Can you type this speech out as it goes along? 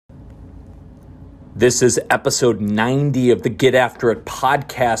This is episode 90 of the Get After It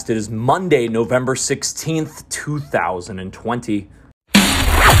podcast. It is Monday, November 16th, 2020.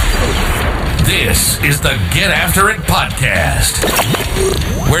 This is the Get After It podcast,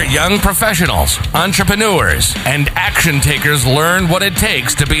 where young professionals, entrepreneurs, and action takers learn what it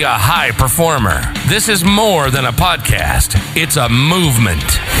takes to be a high performer. This is more than a podcast. It's a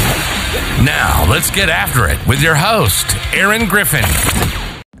movement. Now, let's get after it with your host, Aaron Griffin.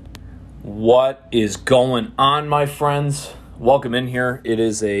 What is going on, my friends? Welcome in here. It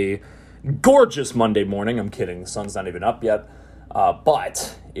is a gorgeous Monday morning. I'm kidding. The sun's not even up yet.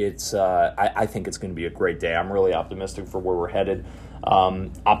 But it's. I think it's going to be a great day. I'm really optimistic for where we're headed.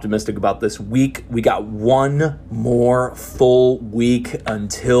 Optimistic about this week. We got one more full week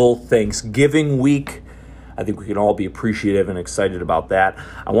until Thanksgiving week. I think we can all be appreciative and excited about that.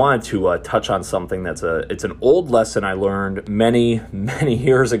 I wanted to touch on something it's an old lesson I learned many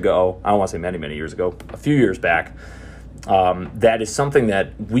years ago. I don't want to say many years ago, a few years back. That is something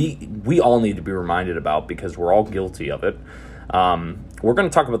that we all need to be reminded about because we're all guilty of it. We're going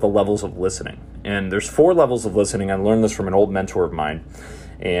to talk about the levels of listening. And there's 4 levels of listening. I learned this from an old mentor of mine.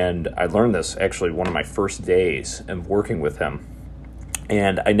 And I learned this actually one of my first days of working with him.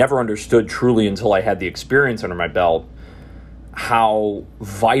 And I never understood truly until I had the experience under my belt how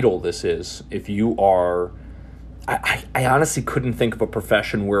vital this is. If you are, I honestly couldn't think of a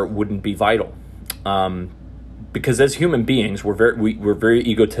profession where it wouldn't be vital. Because as human beings, we're very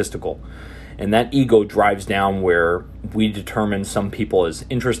egotistical. And that ego drives down where we determine some people as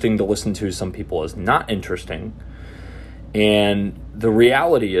interesting to listen to, some people as not interesting. And the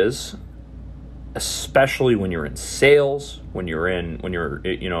reality is, especially when you're in sales, when you're in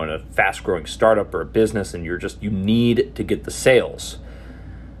a fast-growing startup or a business and you need to get the sales,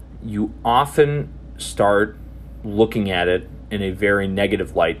 you often start looking at it in a very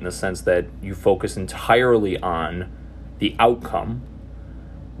negative light in the sense that you focus entirely on the outcome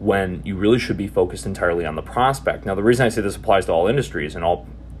when you really should be focused entirely on the prospect. Now, the reason I say this applies to all industries and all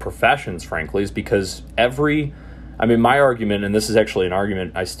professions, frankly, is because my argument, and this is actually an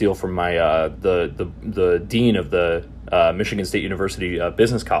argument I steal from my the dean of the Michigan State University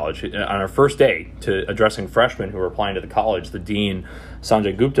Business College. On our first day to addressing freshmen who are applying to the college, the dean,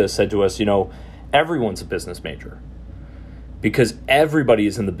 Sanjay Gupta, said to us, everyone's a business major because everybody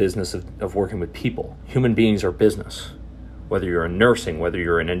is in the business of working with people. Human beings are business. Whether you're in nursing, whether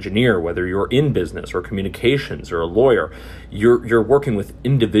you're an engineer, whether you're in business or communications or a lawyer, you're working with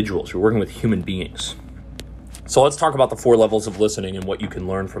individuals. You're working with human beings. So let's talk about the 4 levels of listening and what you can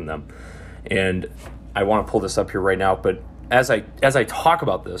learn from them. And I want to pull this up here right now, but as I talk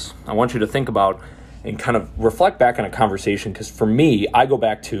about this, I want you to think about and kind of reflect back on a conversation, because for me, I go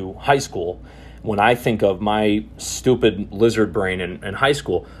back to high school. When I think of my stupid lizard brain in high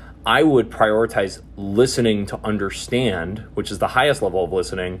school, I would prioritize listening to understand, which is the highest level of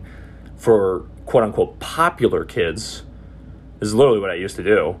listening for quote-unquote popular kids. This is literally what I used to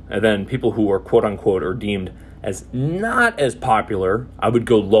do. And then people who are quote-unquote or deemed as not as popular, I would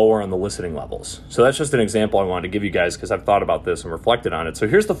go lower on the listening levels. So that's just an example I wanted to give you guys because I've thought about this and reflected on it. So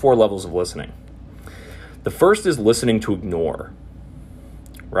here's the 4 levels of listening. The first is listening to ignore,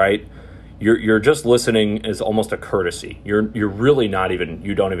 right? You're just listening as almost a courtesy. You're really not even,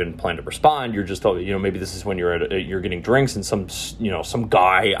 you don't even plan to respond. You're just, maybe this is when you're getting drinks and some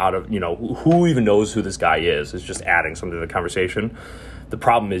guy out of, who even knows who this guy is just adding something to the conversation. The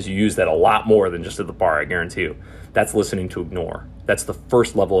problem is you use that a lot more than just at the bar, I guarantee you. That's listening to ignore. That's the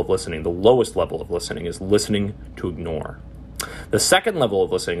first level of listening. The lowest level of listening is listening to ignore. The second level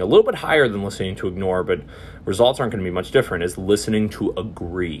of listening, a little bit higher than listening to ignore, but results aren't going to be much different, is listening to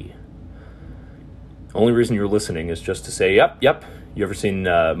agree. The only reason you're listening is just to say, yep. You ever seen,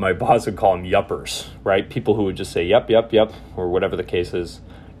 my boss would call them yuppers, right? People who would just say, yep, or whatever the case is,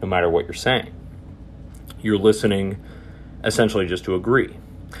 no matter what you're saying. You're listening essentially just to agree.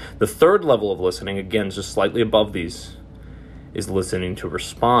 The third level of listening, again, just slightly above these, is listening to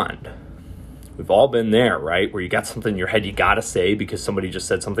respond. We've all been there, right? Where you got something in your head you got to say because somebody just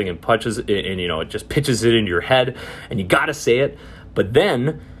said something and it just pitches it into your head and you got to say it. But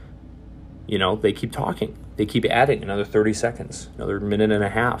then, they keep talking. They keep adding another 30 seconds, another minute and a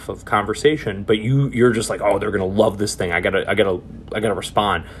half of conversation. But you're just like, oh, they're going to love this thing. I gotta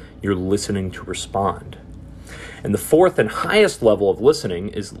respond. You're listening to respond. And the fourth and highest level of listening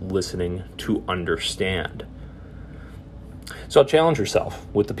is listening to understand. So challenge yourself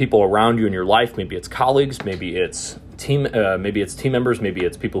with the people around you in your life. Maybe it's colleagues, maybe it's team members, maybe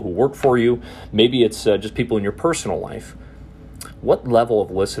it's people who work for you, maybe it's just people in your personal life. What level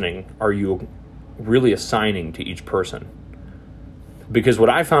of listening are you really assigning to each person? Because what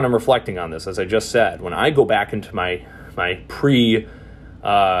I found in reflecting on this, as I just said, when I go back into my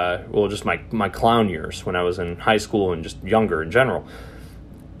clown years when I was in high school and just younger in general,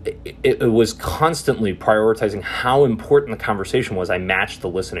 it was constantly prioritizing how important the conversation was. I matched the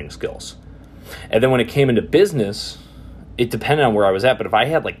listening skills. And then when it came into business, it depended on where I was at. But if I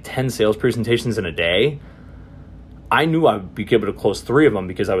had like 10 sales presentations in a day, I knew I would be able to close 3 of them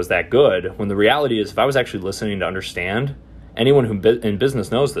because I was that good. When the reality is, if I was actually listening to understand, anyone who in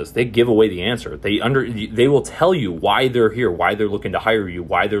business knows this, they give away the answer. They will tell you why they're here, why they're looking to hire you,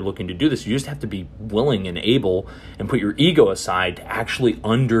 why they're looking to do this. You just have to be willing and able and put your ego aside to actually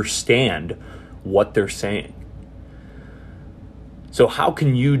understand what they're saying. So how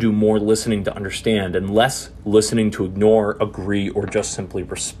can you do more listening to understand and less listening to ignore, agree, or just simply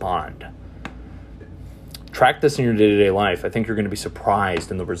respond? Track this in your day-to-day life. I think you're going to be surprised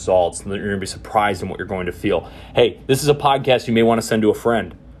in the results, and you're going to be surprised in what you're going to feel. Hey, this is a podcast you may want to send to a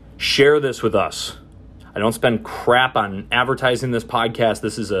friend. Share this with us. I don't spend crap on advertising this podcast.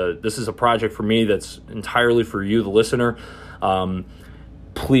 This is a project for me that's entirely for you, the listener.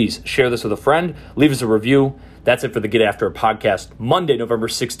 Please share this with a friend. Leave us a review. That's it for the Get After It podcast, Monday, November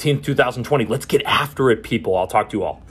 16th, 2020. Let's get after it, people. I'll talk to you all.